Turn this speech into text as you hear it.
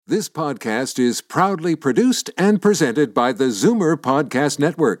This podcast is proudly produced and presented by the Zoomer Podcast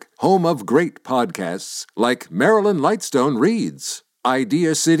Network, home of great podcasts like Marilyn Lightstone Reads,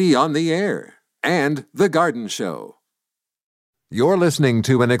 Idea City on the Air, and The Garden Show. You're listening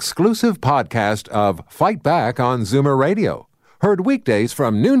to an exclusive podcast of Fight Back on Zoomer Radio, heard weekdays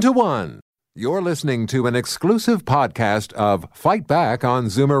from noon to 1. You're listening to an exclusive podcast of Fight Back on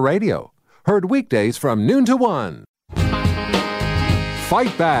Zoomer Radio, heard weekdays from noon to 1.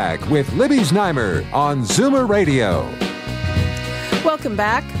 Fight Back with Libby Znaimer on Zoomer Radio. Welcome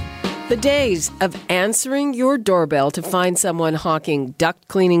back. The days of answering your doorbell to find someone hawking duct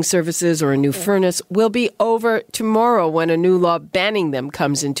cleaning services or a new furnace will be over tomorrow when a new law banning them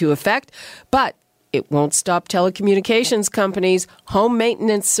comes into effect. But it won't stop telecommunications companies, home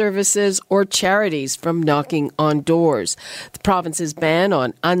maintenance services, or charities from knocking on doors. The province's ban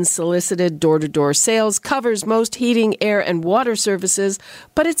on unsolicited door-to-door sales covers most heating, air, and water services,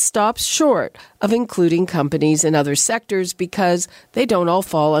 but it stops short of including companies in other sectors because they don't all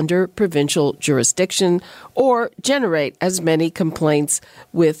fall under provincial jurisdiction or generate as many complaints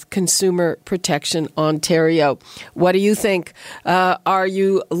with Consumer Protection Ontario. What do you think? Are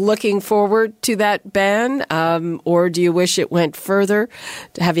you looking forward to that ban, or do you wish it went further?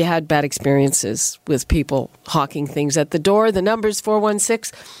 Have you had bad experiences with people hawking things at the door? The number's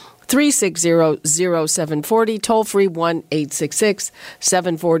 416-360-0740, toll-free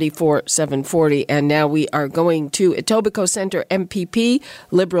 1-866-740-4740. And now we are going to Etobicoke Centre MPP,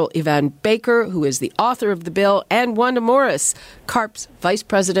 Liberal Yvan Baker, who is the author of the bill, and Wanda Morris, CARP's Vice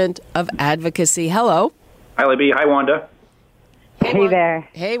President of Advocacy. Hello. Hi, Libby. Hi, Wanda. Hey there.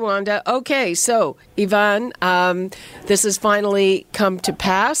 Hey, Wanda. Okay, so, Yvan, this has finally come to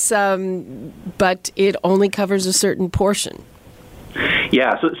pass, but it only covers a certain portion.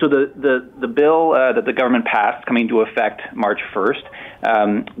 Yeah, so the bill that the government passed coming into effect March 1st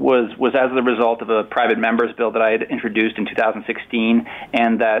was as the result of a private member's bill that I had introduced in 2016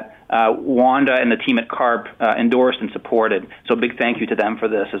 and that Wanda and the team at CARP endorsed and supported. So a big thank you to them for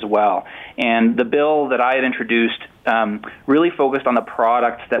this as well. And the bill that I had introduced really focused on the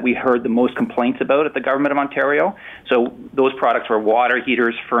products that we heard the most complaints about at the Government of Ontario. So those products were water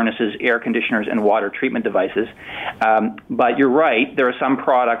heaters, furnaces, air conditioners, and water treatment devices. But you're right, there are some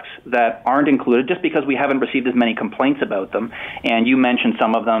products that aren't included just because we haven't received as many complaints about them. And you mentioned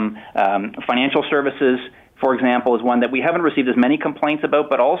some of them. Financial services, for example, is one that we haven't received as many complaints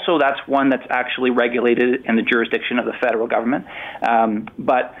about, but also that's one that's actually regulated in the jurisdiction of the federal government.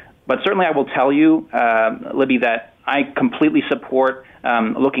 But certainly I will tell you, Libby, that I completely support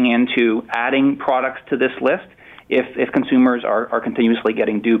looking into adding products to this list if consumers are continuously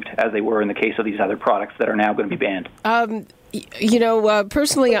getting duped, as they were in the case of these other products that are now going to be banned.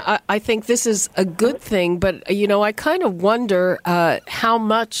 Personally, I think this is a good thing, but, I kind of wonder how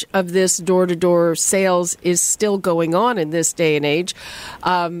much of this door-to-door sales is still going on in this day and age.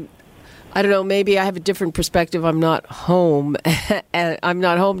 I don't know, maybe I have a different perspective. I'm not home. I'm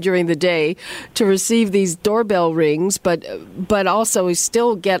not home during the day to receive these doorbell rings, but also we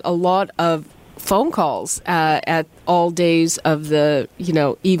still get a lot of phone calls at all days of the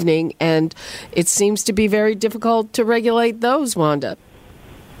evening, and it seems to be very difficult to regulate those, Wanda.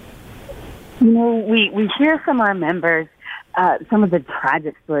 We hear from our members some of the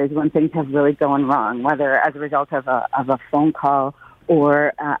tragic stories when things have really gone wrong, whether as a result of a phone call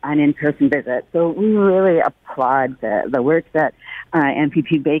or an in-person visit. So we really applaud the work that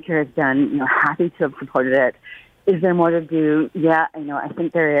MPP Baker has done. Happy to have supported it. Is there more to do? Yeah, I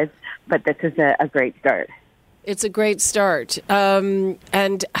think there is, but this is a great start. It's a great start.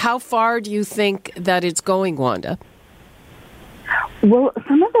 And how far do you think that it's going, Wanda? Well,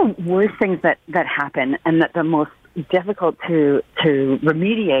 some of the worst things that happen and that the most difficult to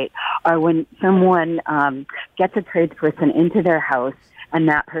remediate are when someone gets a tradesperson into their house and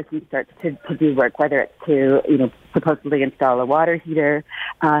that person starts to do work, whether it's to, supposedly install a water heater.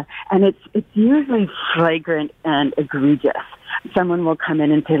 And it's usually flagrant and egregious. Someone will come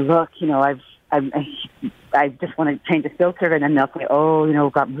in and say, look, I just want to change the filter, and then they'll say,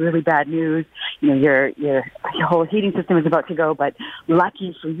 we've got really bad news. Your whole heating system is about to go, but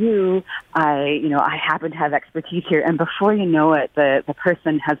lucky for you, I happen to have expertise here. And before you know it, the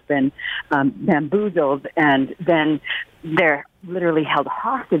person has been bamboozled, and then they're literally held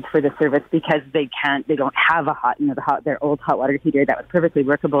hostage for the service because they don't have their old hot water heater that was perfectly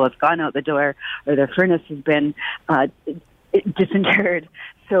workable has gone out the door, or their furnace has been disinterred.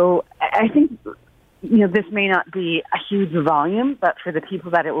 So I think, this may not be a huge volume, but for the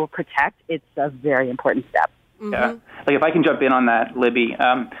people that it will protect, it's a very important step. Mm-hmm. Yeah. Like, if I can jump in on that, Libby,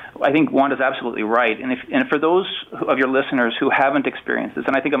 I think Wanda's absolutely right. And for those of your listeners who haven't experienced this,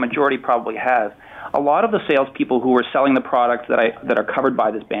 and I think a majority probably have, a lot of the salespeople who are selling the products that are covered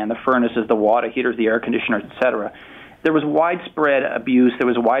by this ban, the furnaces, the water heaters, the air conditioners, etc., there was widespread abuse. There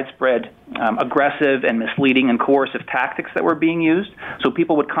was widespread aggressive and misleading and coercive tactics that were being used. So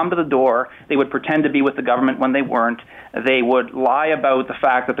people would come to the door. They would pretend to be with the government when they weren't. They would lie about the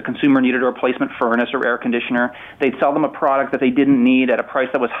fact that the consumer needed a replacement furnace or air conditioner. They'd sell them a product that they didn't need at a price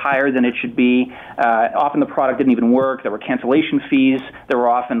that was higher than it should be. Often the product didn't even work. There were cancellation fees. There were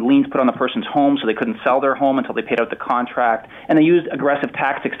often liens put on the person's home, so they couldn't sell their home until they paid out the contract. And they used aggressive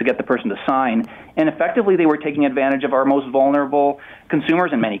tactics to get the person to sign. And effectively, they were taking advantage of our most vulnerable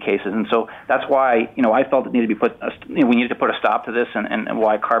consumers in many cases. And so that's why, I felt it needed to be we needed to put a stop to this, and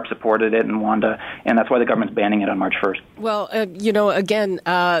why CARB supported it and Wanda, and that's why the government's banning it on March 1st. Well, again,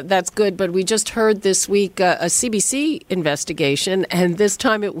 that's good, but we just heard this week a CBC investigation, and this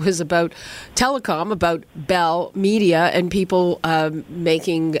time it was about telecom, about Bell Media, and people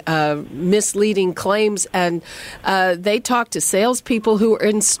making misleading claims, and they talked to salespeople who were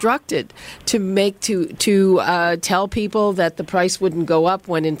instructed to tell people that the price wouldn't go up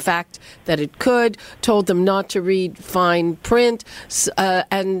when in fact that it could, told them not to read fine print,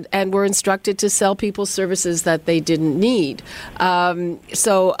 and were instructed to sell people services that they didn't need.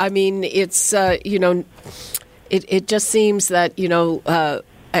 So, I mean, it's, it just seems that,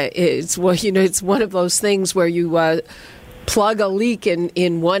 it's one of those things where you plug a leak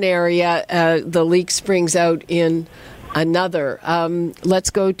in one area, the leak springs out in another.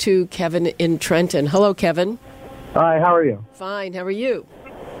 Let's go to Kevin in Trenton. Hello, Kevin. Hi, how are you? Fine. How are you?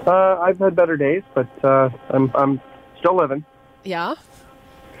 I've had better days, but I'm still living. Yeah?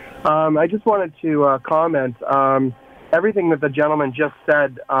 I just wanted to comment. Everything that the gentleman just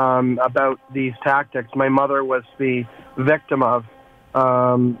said about these tactics, my mother was the victim of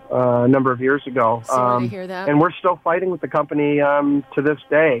a number of years ago. Sorry to hear that. And we're still fighting with the company to this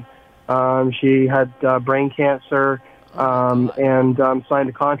day. She had brain cancer and signed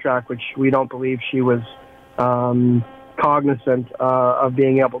a contract, which we don't believe she was cognizant of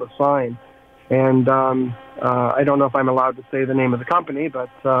being able to sign. And I don't know if I'm allowed to say the name of the company, but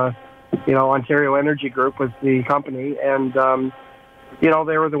Ontario Energy Group was the company, and they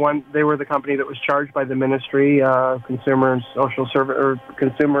were the company that was charged by the Ministry, Consumer and Social Service or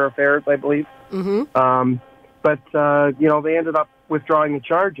Consumer Affairs, I believe. Mm-hmm. But they ended up withdrawing the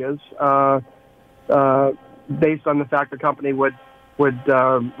charges based on the fact the company would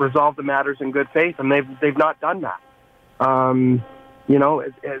resolve the matters in good faith, and they've not done that.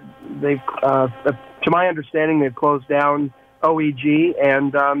 They've to my understanding, they've closed down OEG,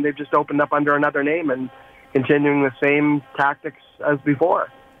 and they've just opened up under another name and continuing the same tactics as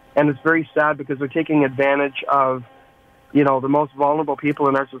before. And it's very sad because they're taking advantage of, the most vulnerable people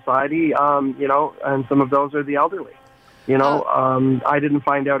in our society, and some of those are the elderly. I didn't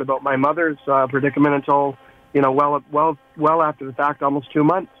find out about my mother's predicament until, well after the fact, almost 2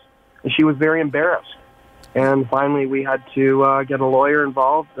 months. And she was very embarrassed. And finally, we had to get a lawyer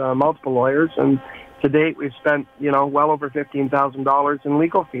involved, multiple lawyers, and to date, we've spent, well over $15,000 in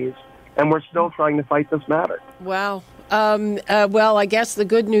legal fees, and we're still trying to fight this matter. Wow. Well, I guess the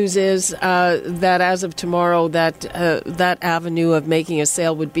good news is that as of tomorrow, that avenue of making a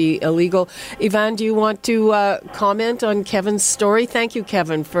sale would be illegal. Ivan, do you want to comment on Kevin's story? Thank you,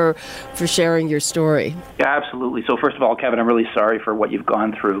 Kevin, for sharing your story. Yeah, absolutely. So first of all, Kevin, I'm really sorry for what you've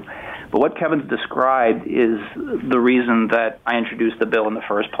gone through. But what Kevin's described is the reason that I introduced the bill in the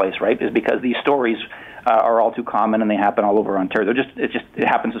first place, right? Is because these stories are all too common and they happen all over Ontario. It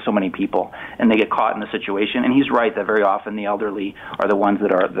happens to so many people, and they get caught in the situation. And he's right that very often the elderly are the ones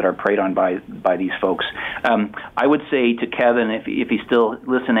that are preyed on by these folks. I would say to Kevin, if he's still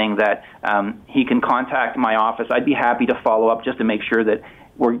listening, that he can contact my office. I'd be happy to follow up just to make sure that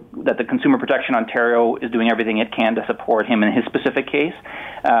the Consumer Protection Ontario is doing everything it can to support him in his specific case.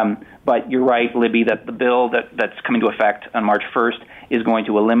 But you're right, Libby, that the bill that's coming to effect on March 1st is going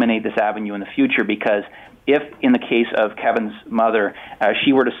to eliminate this avenue in the future, because if, in the case of Kevin's mother,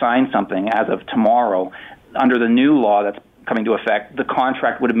 she were to sign something as of tomorrow, under the new law that's coming to effect, the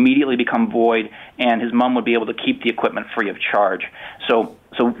contract would immediately become void, and his mom would be able to keep the equipment free of charge. So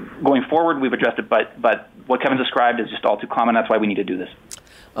going forward, we've addressed it, but what Kevin described is just all too common. That's why we need to do this.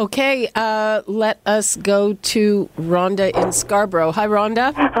 Okay, let us go to Rhonda in Scarborough. Hi,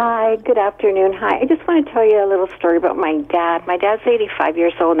 Rhonda. Hi, good afternoon. Hi, I just want to tell you a little story about my dad. My dad's 85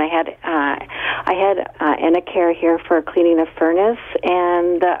 years old, and I had Enercare here for cleaning a furnace,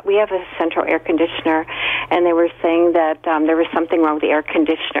 and we have a central air conditioner. and they were saying that there was something wrong with the air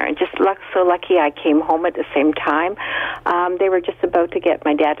conditioner. And just so lucky I came home at the same time. They were just about to get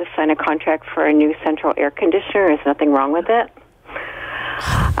my dad to sign a contract for a new central air conditioner. There's nothing wrong with it.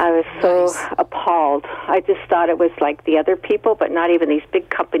 I was so appalled. I just thought it was like the other people, but not even these big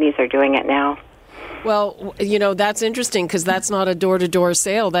companies are doing it now. Well, that's interesting because that's not a door-to-door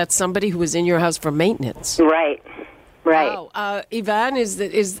sale. That's somebody who was in your house for maintenance. Right. Wow. Ivan,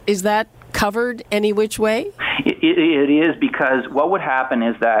 is that covered any which way? It is, because what would happen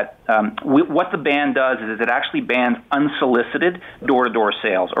is that what the ban does is it actually bans unsolicited door-to-door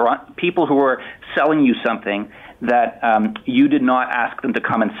sales, or people who are selling you something that you did not ask them to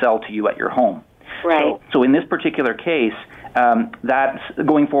come and sell to you at your home. Right. So in this particular case, that's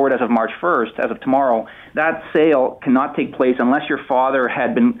going forward as of March 1st, as of tomorrow, that sale cannot take place unless your father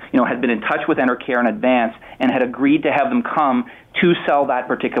had been in touch with Enercare in advance and had agreed to have them come to sell that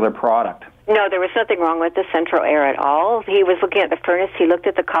particular product. No, there was nothing wrong with the central air at all. He was looking at the furnace. He looked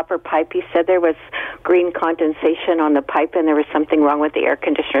at the copper pipe. He said there was green condensation on the pipe, and there was something wrong with the air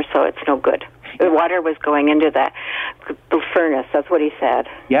conditioner, so it's no good. The water was going into the furnace. That's what he said.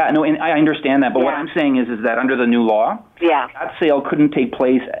 Yeah, no, and I understand that. But what I'm saying is that under the new law, that sale couldn't take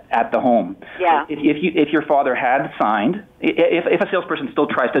place at the home. Yeah. If your father had signed, if a salesperson still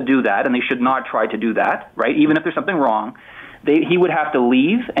tries to do that, and they should not try to do that, right? Even if there's something wrong, he would have to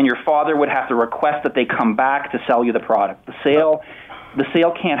leave, and your father would have to request that they come back to sell you the product. The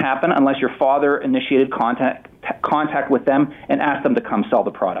sale can't happen unless your father initiated contact with them and asked them to come sell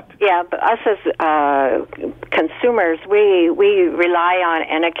the product. Yeah, but us as consumers, we rely on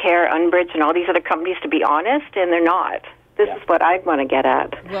Enercare, Unbridge, and all these other companies to be honest, and they're not. This is what I want to get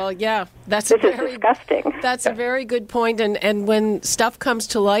at. Well, yeah, this is disgusting. That's a very good point. And when stuff comes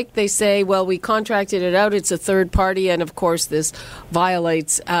to light, they say, well, we contracted it out. It's a third party, and of course, this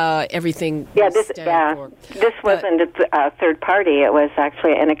violates everything. This wasn't a third party. It was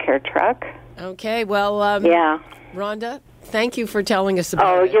actually an Enercare truck. Okay, well, Rhonda, thank you for telling us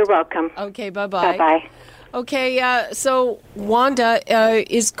about it. Oh, you're welcome. Okay, bye-bye. Bye-bye. Okay, so Wanda,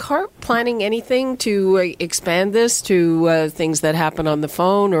 is CARP planning anything to expand this to things that happen on the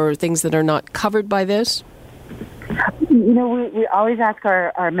phone or things that are not covered by this? We always ask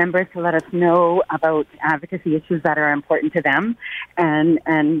our members to let us know about advocacy issues that are important to them, and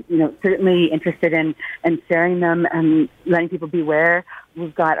certainly interested in sharing them and letting people be aware.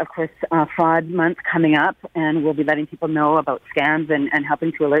 We've got, of course, Fraud Month coming up, and we'll be letting people know about scams and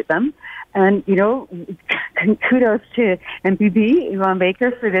helping to alert them. And, kudos to MPP Ivan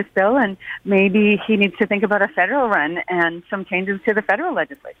Baker for this bill, and maybe he needs to think about a federal run and some changes to the federal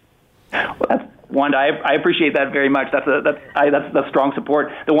legislation. Well, Wanda, I appreciate that very much. That's strong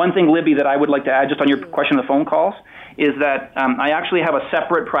support. The one thing, Libby, that I would like to add just on your question of the phone calls is that I actually have a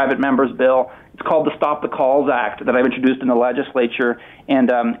separate private member's bill. It's called the Stop the Calls Act that I've introduced in the legislature, and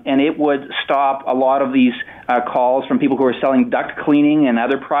it would stop a lot of these calls from people who are selling duct cleaning and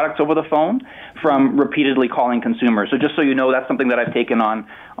other products over the phone from repeatedly calling consumers. So just so you know, that's something that I've taken on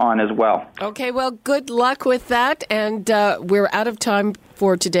as well. Okay, well, good luck with that, and we're out of time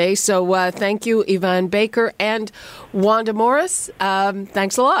for today. So thank you, Ivan Baker and Wanda Morris.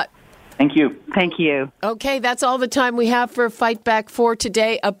 Thanks a lot. Thank you. Thank you. Okay, that's all the time we have for Fight Back for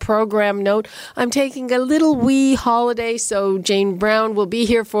today. A program note. I'm taking a little wee holiday, so Jane Brown will be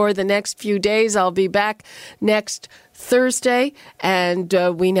here for the next few days. I'll be back next Thursday, and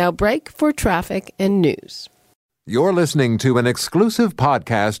we now break for traffic and news. You're listening to an exclusive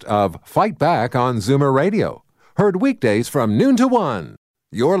podcast of Fight Back on Zoomer Radio. Heard weekdays from noon to 1.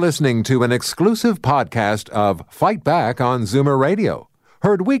 You're listening to an exclusive podcast of Fight Back on Zoomer Radio.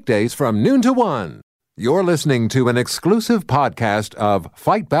 Heard weekdays from noon to 1. You're listening to an exclusive podcast of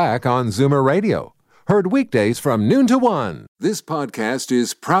Fight Back on Zoomer Radio. Heard weekdays from noon to 1. This podcast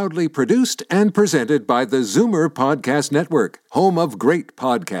is proudly produced and presented by the Zoomer Podcast Network, home of great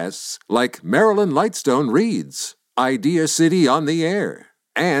podcasts like Marilyn Lightstone Reads, Idea City on the Air,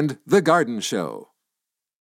 and The Garden Show.